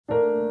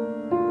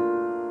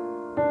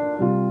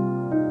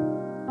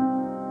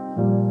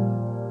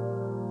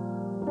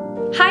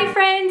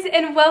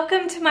and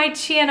welcome to my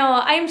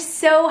channel. I'm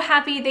so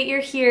happy that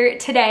you're here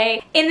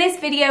today. In this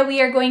video, we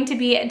are going to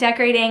be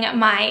decorating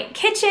my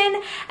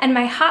kitchen and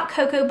my hot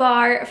cocoa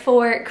bar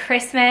for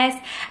Christmas,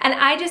 and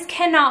I just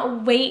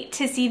cannot wait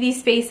to see these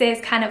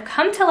spaces kind of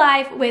come to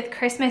life with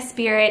Christmas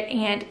spirit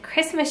and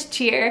Christmas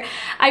cheer.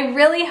 I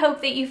really hope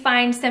that you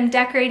find some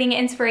decorating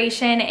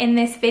inspiration in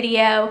this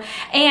video,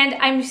 and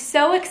I'm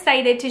so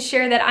excited to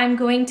share that I'm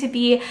going to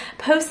be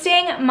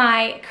posting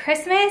my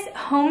Christmas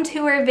home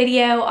tour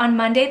video on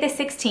Monday the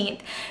 16th.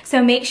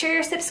 So make sure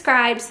you're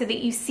subscribed so that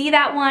you see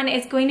that one.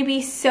 It's going to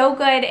be so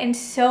good and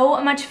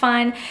so much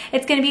fun.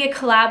 It's going to be a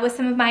collab with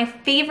some of my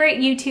favorite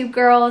YouTube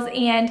girls,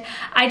 and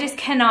I just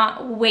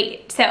cannot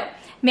wait. So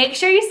make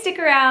sure you stick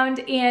around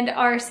and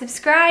are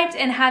subscribed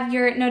and have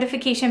your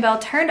notification bell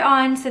turned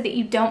on so that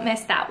you don't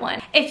miss that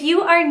one. If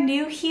you are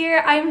new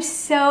here, I'm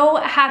so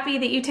happy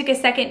that you took a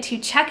second to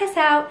check us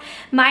out.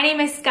 My name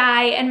is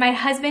Sky, and my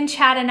husband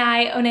Chad and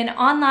I own an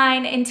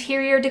online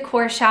interior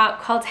decor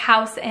shop called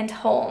House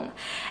Holm.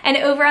 And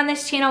over on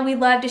this channel, we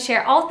love to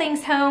share all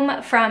things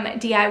home, from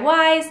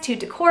DIYs to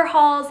decor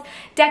hauls,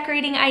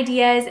 decorating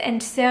ideas,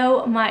 and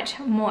so much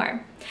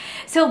more.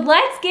 So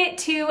let's get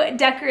to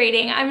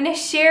decorating. I'm going to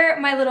share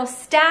my little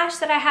stash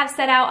that I have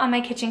set out on my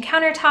kitchen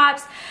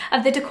countertops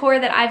of the decor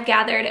that I've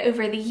gathered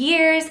over the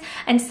years,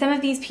 and some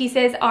of these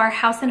pieces are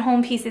House and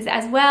Home pieces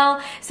as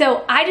well.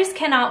 So I just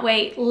cannot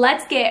wait.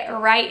 Let's get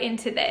right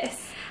into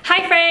this.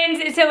 Hi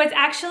friends, so it's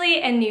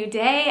actually a new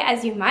day,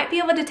 as you might be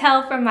able to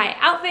tell from my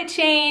outfit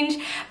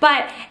change,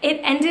 but it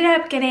ended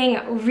up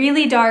getting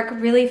really dark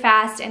really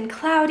fast and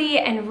cloudy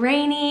and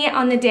rainy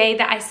on the day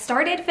that I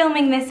started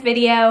filming this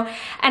video,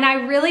 and I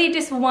really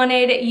just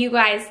wanted you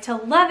guys to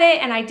love it,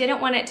 and I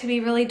didn't want it to be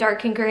really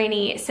dark and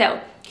grainy.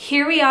 So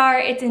here we are,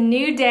 it's a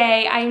new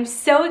day. I'm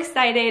so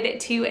excited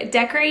to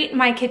decorate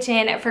my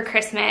kitchen for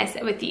Christmas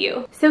with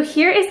you. So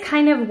here is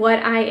kind of what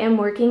I am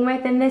working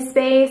with in this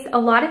space. A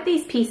lot of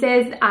these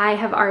pieces I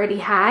have already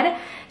had.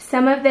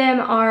 Some of them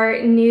are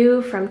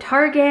new from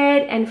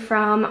Target and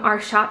from our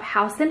shop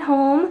House and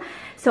Home.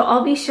 So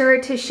I'll be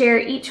sure to share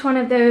each one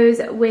of those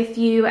with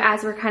you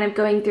as we're kind of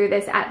going through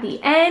this at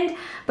the end,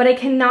 but I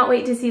cannot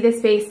wait to see this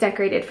space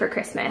decorated for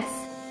Christmas.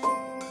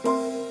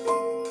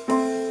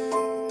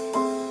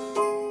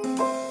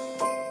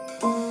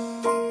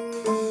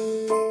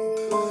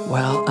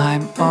 Well,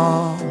 I'm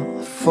all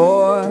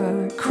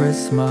for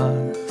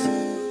Christmas,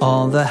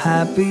 all the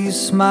happy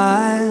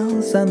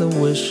smiles and the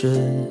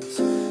wishes,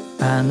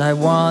 and I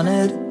want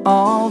it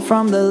all,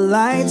 from the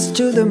lights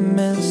to the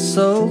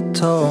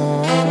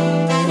mistletoe.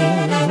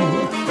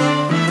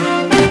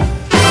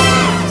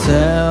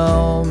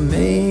 Tell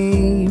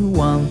me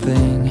one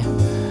thing,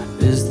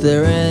 is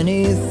there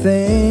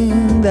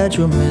anything that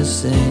you're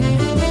missing?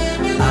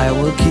 I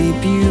will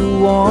keep you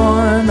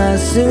warm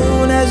as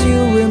soon as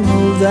you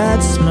remove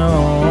that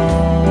snow.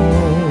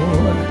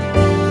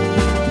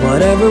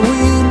 Whatever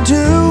we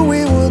do,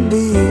 we will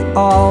be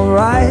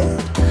alright.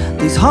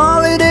 These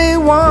holiday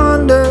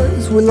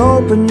wonders will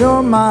open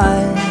your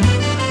mind.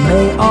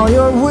 May all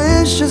your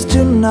wishes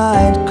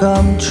tonight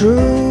come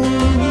true.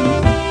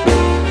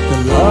 The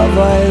love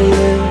I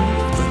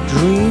lived, the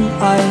dream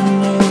I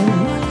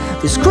knew.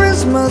 This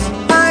Christmas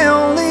I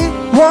only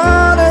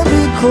wanna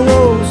be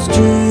close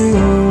to you.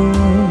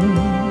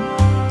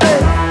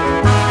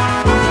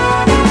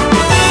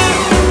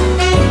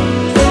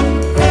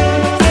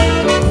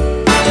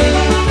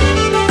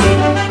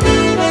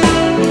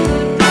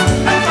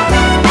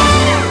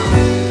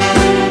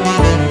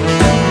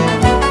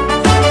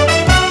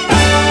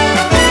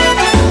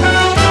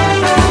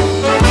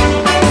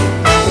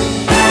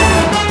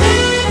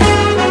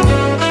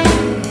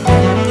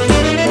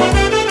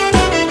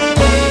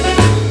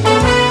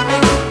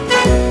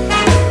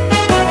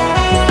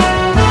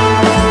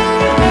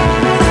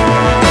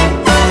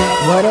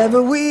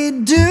 Whatever we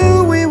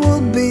do, we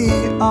will be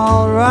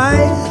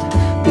alright.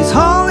 These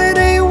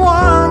holiday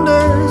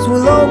wonders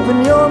will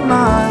open your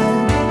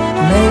mind.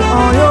 May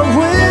all your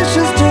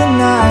wishes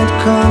tonight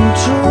come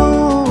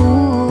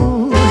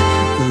true.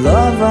 The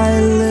love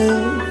I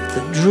lived,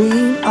 the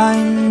dream I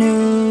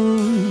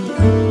knew.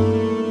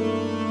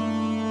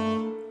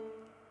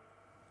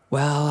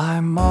 Well,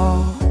 I'm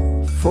all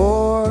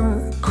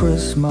for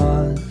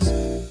Christmas.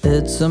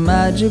 It's a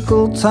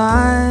magical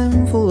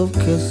time full of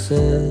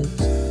kisses.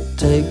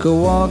 Take a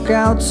walk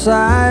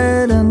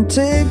outside and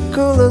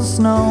tickle the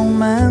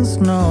snowman's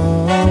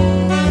nose.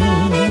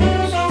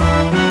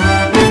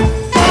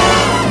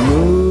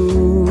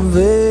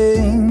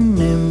 Moving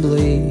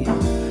nimbly,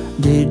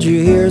 did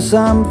you hear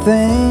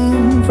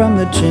something from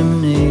the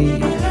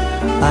chimney?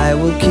 I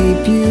will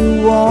keep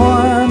you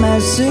warm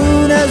as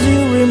soon as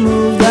you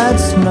remove that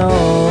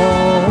snow.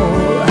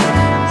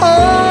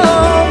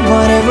 Oh,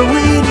 whatever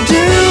we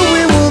do,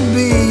 we will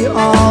be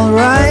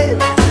alright.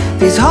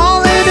 These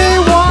holiday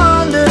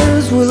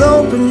wonders will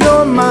open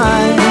your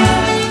mind.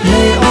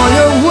 May all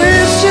your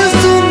wishes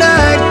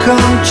tonight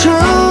come true.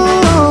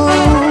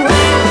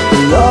 The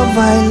love I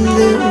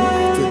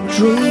lived, the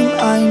dream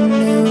I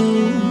knew.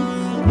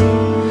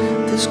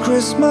 This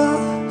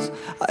Christmas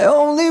I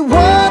only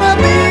wanna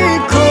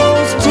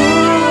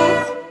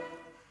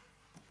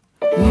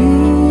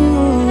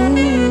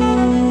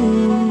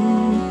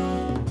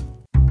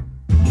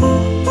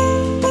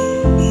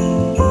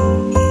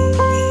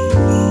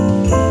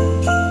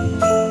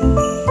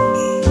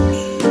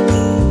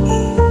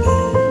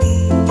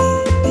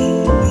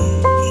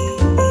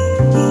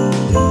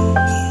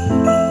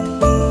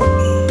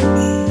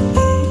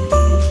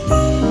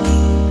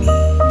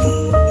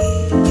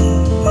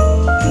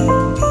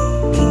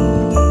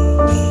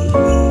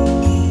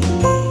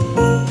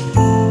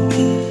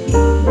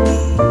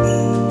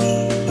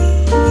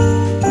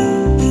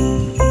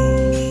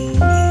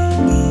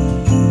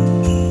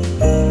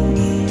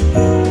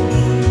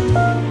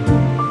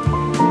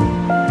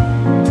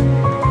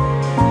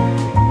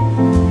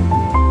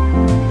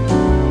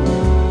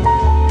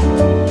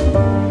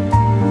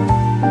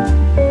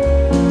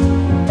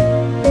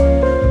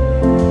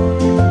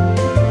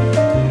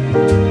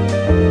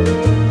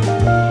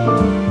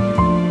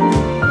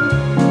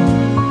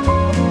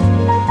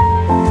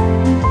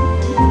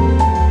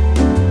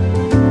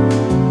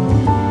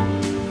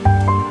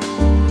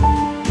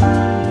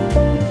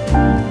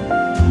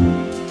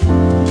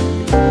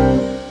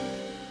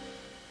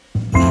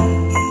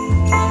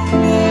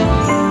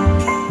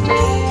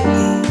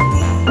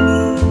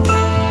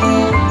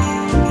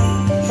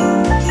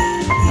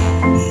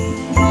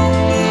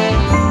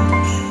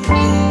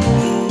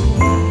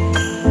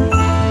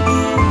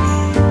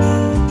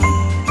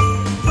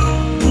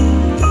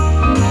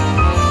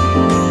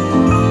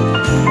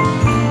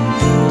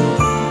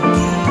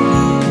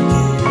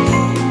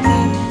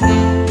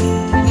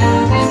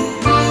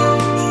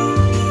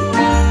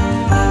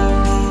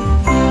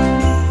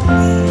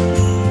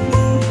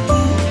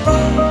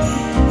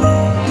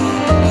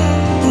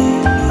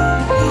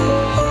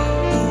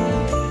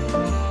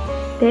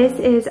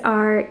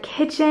our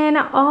kitchen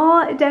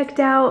all decked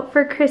out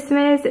for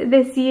Christmas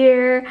this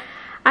year.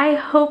 I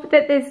hope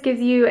that this gives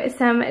you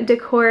some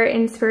decor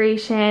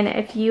inspiration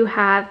if you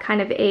have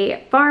kind of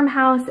a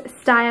farmhouse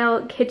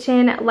style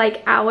kitchen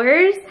like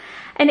ours.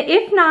 And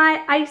if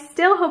not, I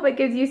still hope it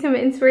gives you some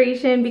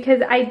inspiration,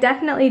 because I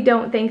definitely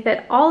don't think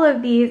that all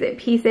of these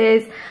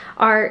pieces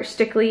are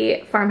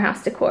strictly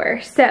farmhouse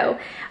decor. So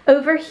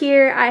over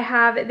here I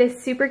have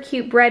this super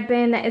cute bread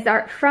bin that is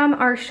from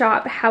our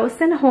shop House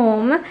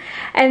Holm,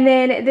 and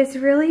then this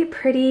really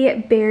pretty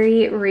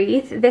berry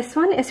wreath. This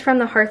one is from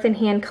the Hearth and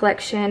Hand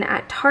collection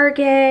at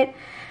Target.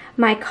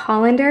 My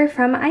colander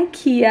from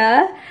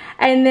IKEA.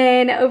 And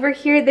then over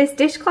here, this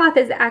dishcloth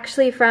is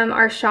actually from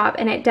our shop,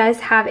 and it does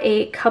have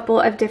a couple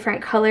of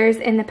different colors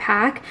in the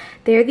pack.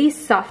 They're the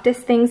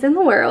softest things in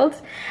the world.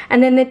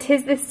 And then the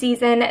 'Tis the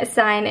Season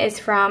sign is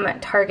from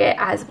Target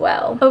as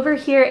well. Over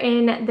here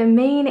in the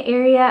main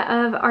area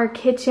of our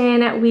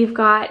kitchen, we've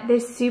got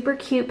this super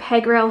cute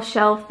peg rail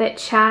shelf that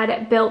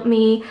Chad built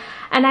me,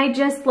 and I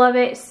just love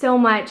it so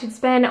much. It's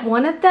been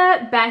one of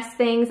the best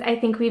things I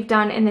think we've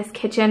done in this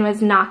kitchen,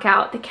 was knock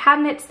out the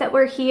cabinets that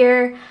were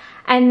here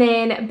and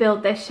then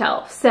build this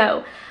shelf.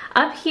 So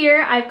up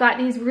here, I've got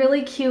these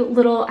really cute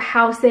little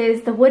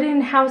houses. The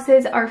wooden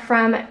houses are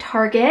from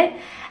Target,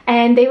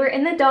 and they were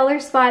in the dollar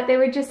spot. They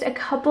were just a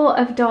couple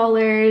of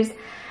dollars.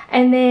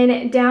 And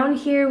then down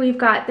here, we've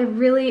got the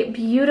really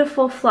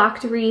beautiful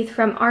flocked wreath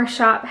from our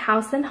shop,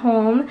 House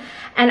Holm.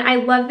 And I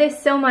love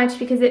this so much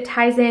because it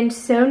ties in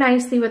so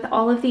nicely with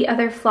all of the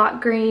other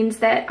flock greens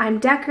that I'm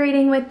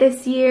decorating with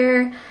this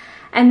year.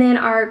 And then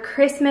our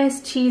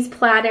Christmas cheese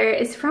platter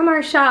is from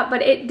our shop,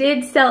 but it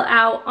did sell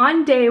out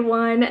on day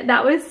one.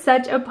 That was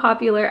such a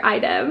popular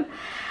item.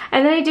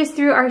 And then I just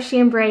threw our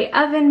chambray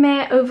oven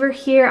mitt over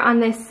here on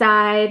this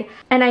side.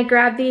 And I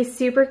grabbed these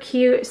super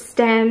cute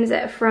stems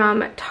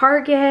from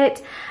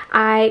Target.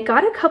 I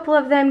got a couple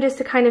of them just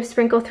to kind of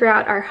sprinkle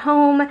throughout our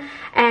home.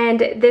 And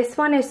this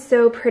one is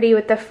so pretty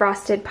with the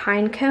frosted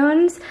pine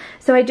cones.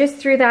 So I just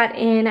threw that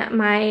in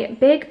my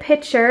big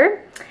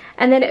pitcher.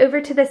 And then over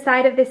to the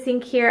side of the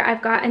sink here,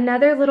 I've got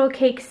another little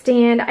cake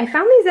stand. I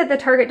found these at the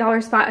Target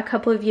dollar spot a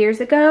couple of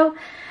years ago.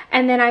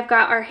 And then I've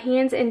got our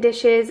Hands and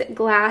Dishes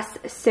glass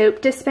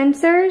soap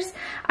dispensers.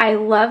 I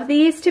love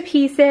these to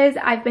pieces.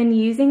 I've been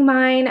using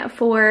mine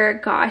for,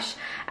 gosh,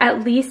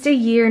 at least a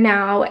year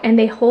now, and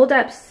they hold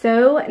up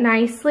so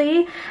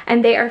nicely,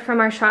 and they are from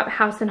our shop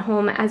House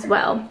Holm as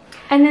well.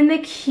 And then the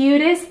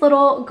cutest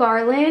little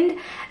garland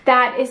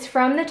that is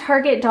from the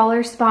Target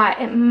dollar spot.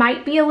 It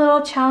might be a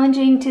little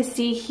challenging to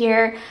see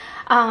here,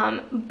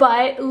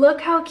 but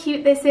look how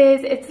cute this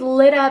is. It's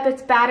lit up,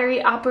 it's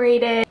battery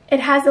operated. It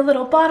has a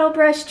little bottle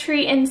brush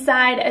tree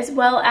inside as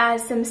well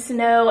as some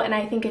snow, and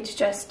I think it's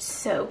just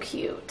so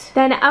cute.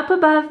 Then up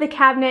above the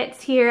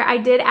cabinets here, I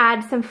did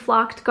add some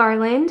flocked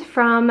garland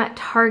from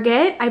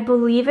Target. I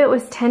believe it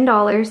was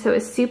 $10, so it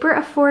was super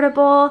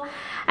affordable.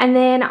 And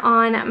then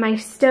on my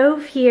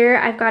stove here,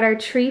 I've got our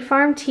Tree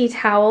Farm tea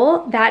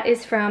towel. That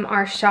is from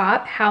our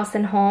shop, House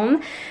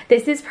Holm.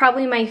 This is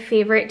probably my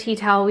favorite tea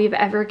towel we've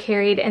ever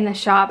carried in the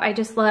shop. I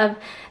just love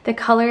the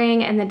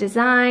coloring and the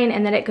design,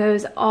 and that it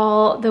goes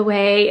all the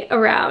way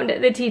around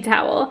the tea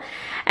towel.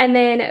 And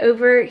then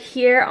over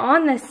here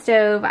on the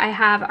stove, I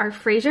have our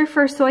Fraser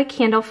Fir soy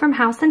candle from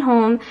House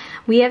Holm.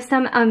 We have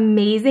some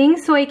amazing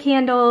soy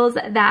candles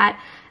that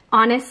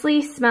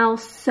honestly smell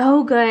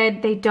so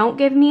good. They don't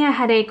give me a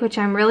headache, which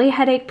I'm really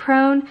headache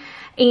prone,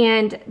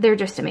 and they're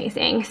just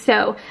amazing.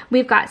 So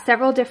we've got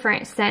several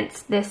different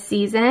scents this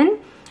season.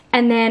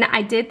 And then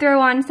I did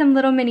throw on some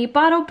little mini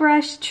bottle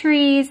brush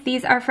trees.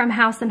 These are from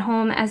House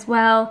Holm as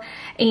well,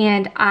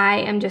 and I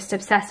am just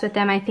obsessed with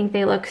them. I think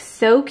they look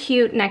so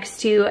cute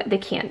next to the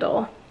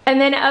candle.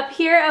 And then up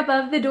here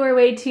above the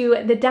doorway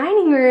to the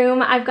dining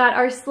room, I've got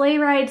our sleigh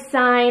ride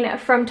sign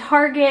from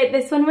Target.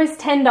 This one was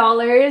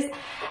 $10.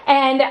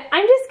 And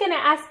I'm just gonna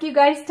ask you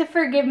guys to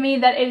forgive me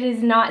that it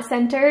is not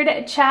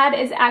centered. Chad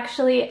is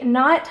actually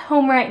not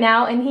home right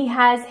now, and he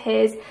has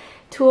his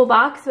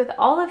toolbox with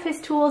all of his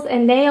tools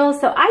and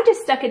nails, so I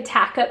just stuck a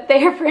tack up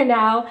there for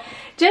now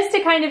just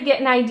to kind of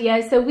get an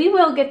idea. So we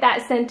will get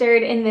that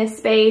centered in this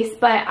space,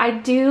 but I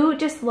do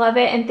just love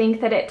it and think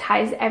that it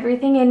ties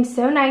everything in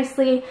so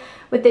nicely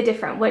with the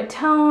different wood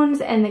tones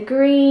and the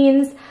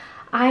greens.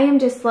 I am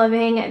just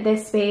loving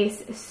this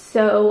space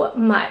so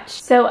much.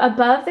 So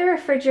above the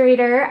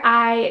refrigerator,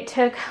 I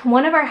took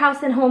one of our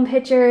House Holm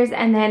pictures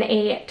and then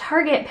a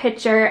Target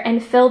picture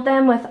and filled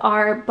them with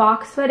our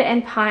boxwood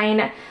and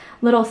pine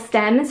little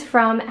stems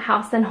from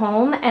House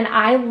Holm, and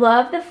I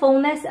love the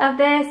fullness of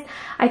this.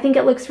 I think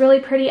it looks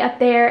really pretty up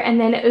there. And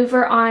then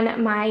over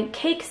on my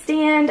cake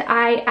stand,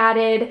 I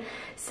added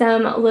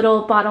some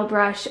little bottle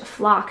brush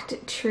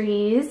flocked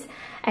trees,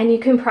 and you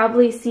can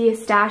probably see a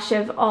stash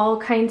of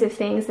all kinds of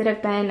things that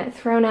have been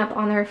thrown up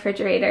on the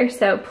refrigerator.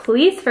 So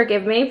please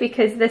forgive me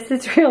because this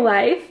is real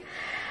life.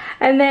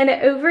 And then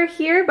over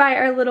here by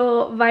our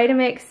little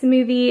Vitamix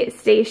smoothie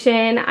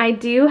station, I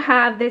do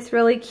have this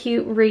really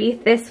cute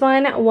wreath. This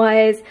one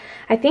was,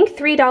 I think,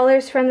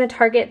 $3 from the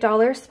Target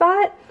dollar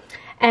spot.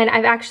 and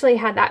I've actually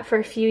had that for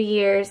a few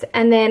years.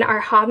 And then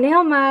our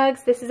hobnail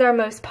mugs, this is our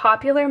most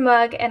popular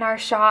mug in our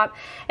shop.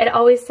 It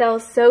always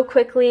sells so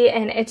quickly,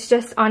 and it's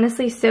just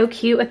honestly so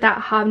cute with that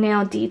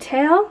hobnail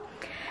detail.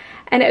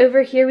 And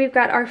over here we've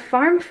got our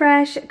Farm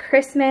Fresh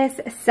Christmas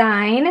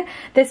sign.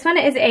 This one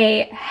is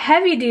a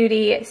heavy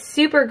duty,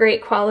 super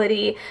great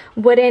quality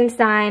wooden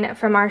sign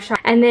from our shop.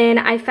 And then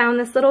I found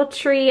this little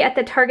tree at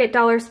the Target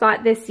dollar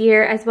spot this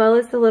year, as well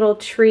as the little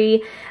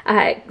tree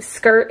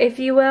skirt, if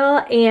you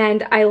will,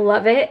 and I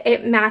love it.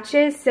 It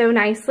matches so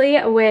nicely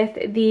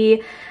with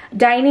the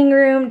dining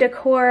room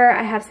decor.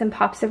 I have some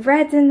pops of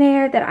reds in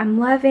there that I'm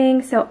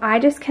loving, so I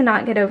just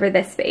cannot get over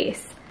this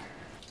space.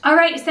 All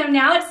right, so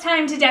now it's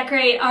time to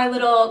decorate our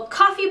little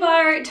coffee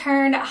bar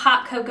turned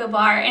hot cocoa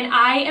bar, and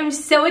I am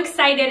so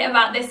excited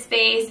about this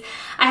space.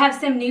 I have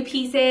some new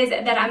pieces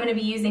that I'm gonna be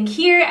using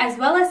here, as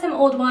well as some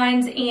old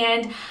ones,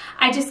 and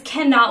I just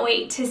cannot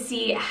wait to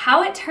see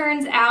how it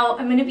turns out.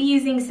 I'm gonna be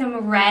using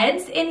some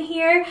reds in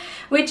here,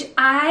 which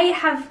I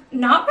have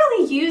not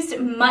really used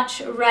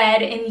much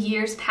red in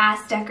years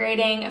past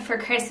decorating for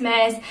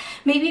Christmas.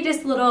 Maybe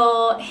just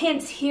little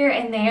hints here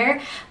and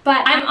there,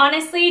 but I'm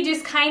honestly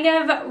just kind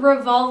of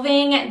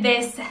revolving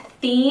this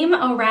theme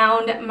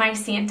around my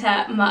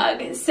Santa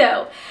mug.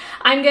 So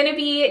I'm gonna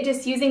be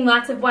just using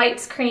lots of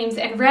whites, creams,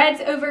 and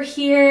reds over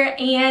here,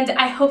 and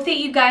I hope that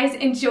you guys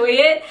enjoy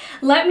it.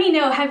 Let me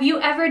know, have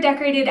you ever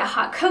decorated a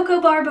hot cocoa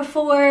bar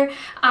before?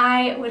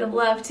 I would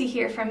love to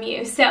hear from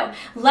you. So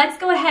let's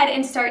go ahead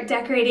and start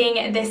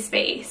decorating this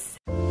space.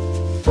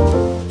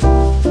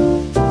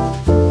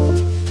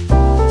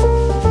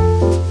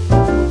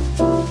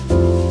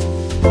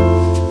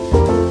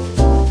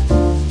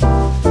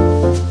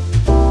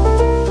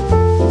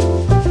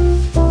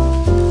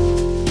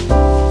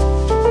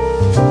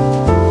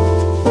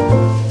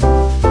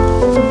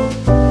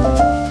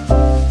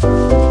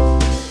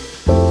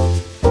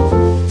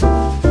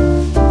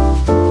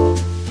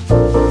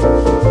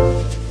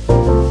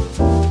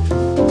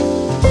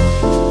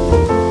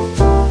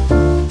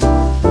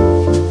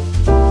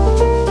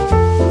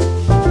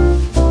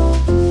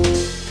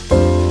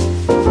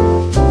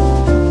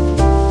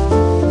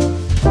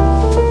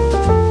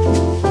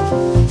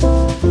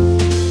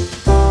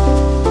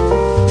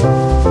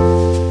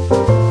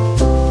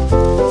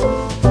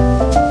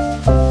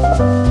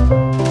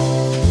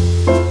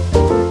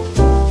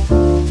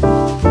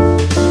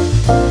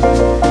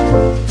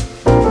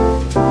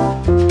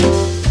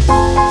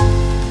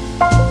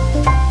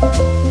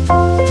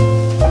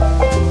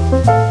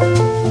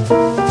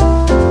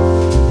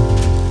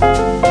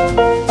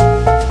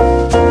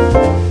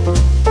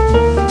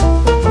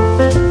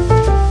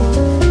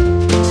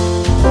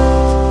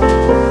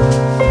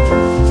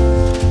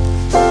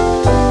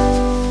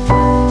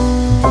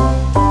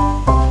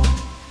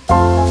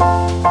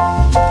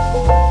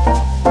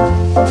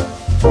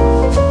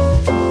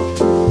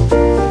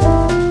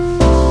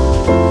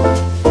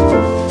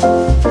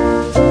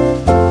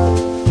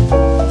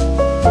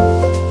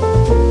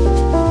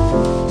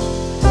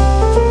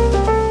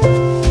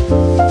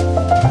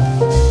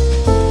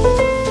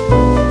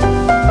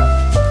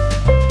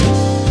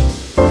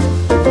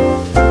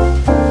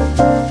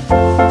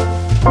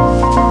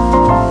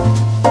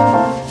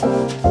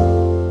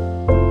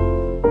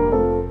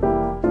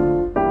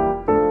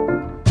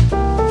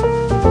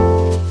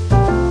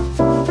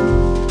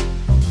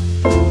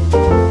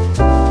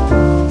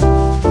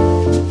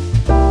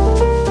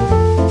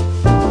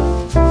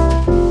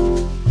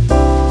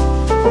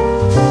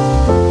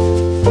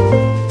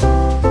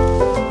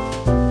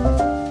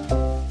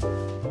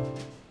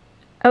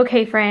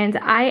 Okay friends,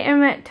 I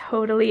am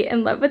totally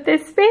in love with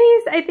this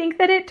space. I think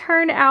that it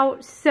turned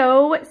out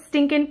so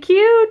stinking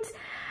cute.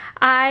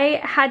 I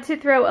had to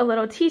throw a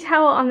little tea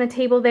towel on the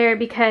table there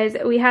because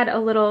we had a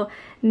little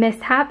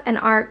mishap and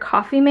our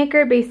coffee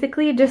maker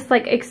basically just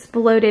like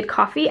exploded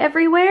coffee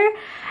everywhere.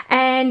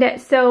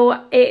 And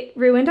so it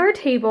ruined our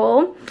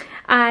table.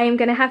 I'm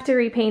gonna have to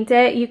repaint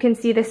it. You can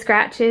see the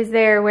scratches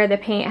there where the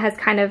paint has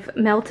kind of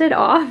melted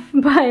off,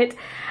 but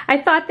I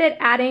thought that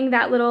adding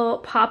that little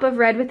pop of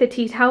red with the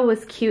tea towel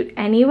was cute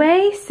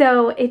anyway,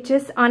 so it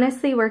just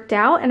honestly worked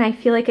out, and I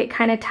feel like it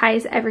kind of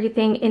ties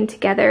everything in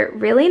together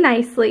really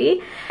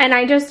nicely. And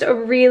I just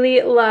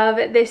really love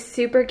this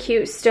super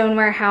cute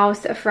stoneware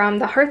house from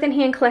the Hearth and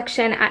Hand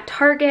collection at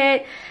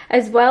Target,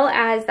 as well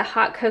as the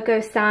hot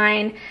cocoa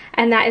sign,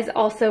 and that is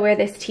also where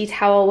this tea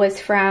towel was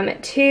from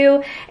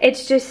too.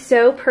 It's just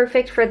so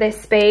perfect for this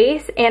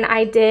space, and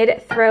I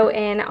did throw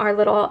in our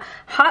little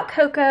hot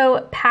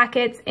cocoa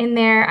packets in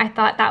there. I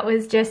thought that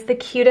was just the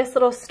cutest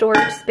little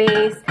storage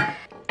space.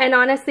 And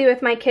honestly,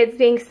 with my kids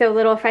being so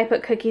little, if I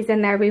put cookies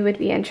in there, we would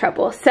be in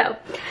trouble. So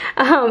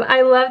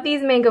I love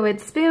these mango wood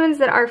spoons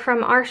that are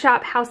from our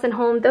shop, House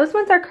Holm. Those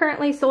ones are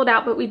currently sold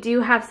out, but we do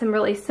have some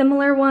really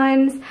similar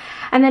ones.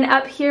 And then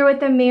up here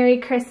with the Merry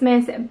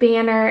Christmas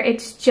banner,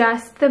 it's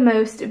just the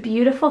most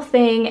beautiful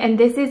thing. And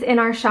this is in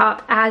our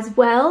shop as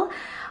well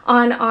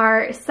on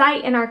our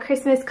site in our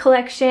Christmas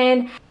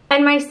collection.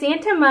 And my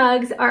Santa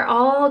mugs are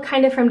all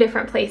kind of from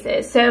different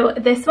places. So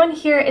this one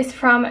here is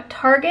from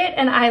Target,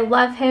 and I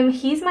love him.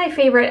 He's my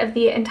favorite of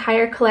the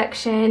entire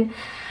collection.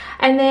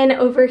 And then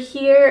over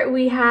here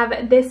we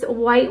have this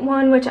white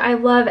one, which I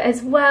love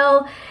as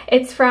well.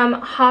 It's from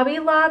Hobby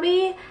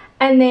Lobby,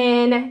 and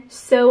then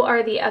so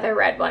are the other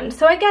red ones.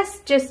 So I guess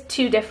just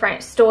two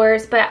different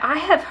stores, but I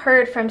have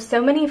heard from so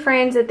many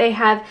friends that they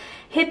have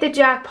hit the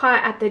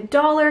jackpot at the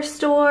dollar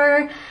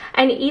store.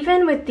 And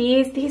even with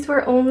these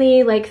were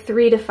only like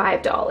 $3 to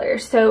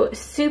 $5. So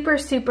super,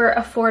 super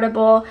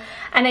affordable.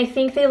 And I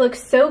think they look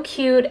so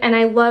cute, and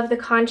I love the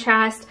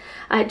contrast.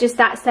 Just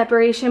that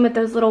separation with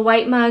those little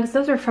white mugs.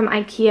 Those are from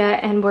IKEA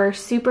and were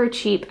super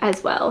cheap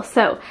as well.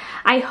 So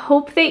I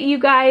hope that you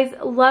guys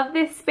love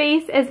this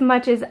space as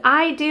much as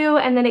I do,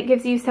 and that it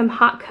gives you some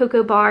hot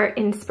cocoa bar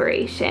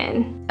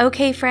inspiration.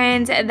 Okay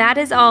friends, that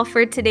is all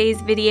for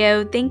today's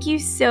video. Thank you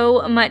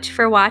so much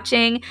for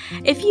watching.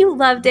 If you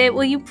loved it,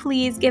 will you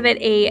please give it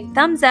a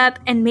thumbs up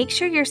and make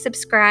sure you're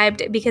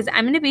subscribed, because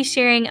I'm going to be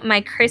sharing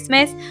my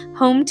Christmas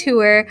home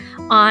tour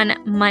on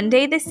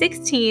Monday the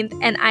 16th,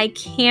 and I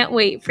can't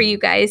wait for you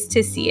guys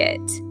to see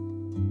it.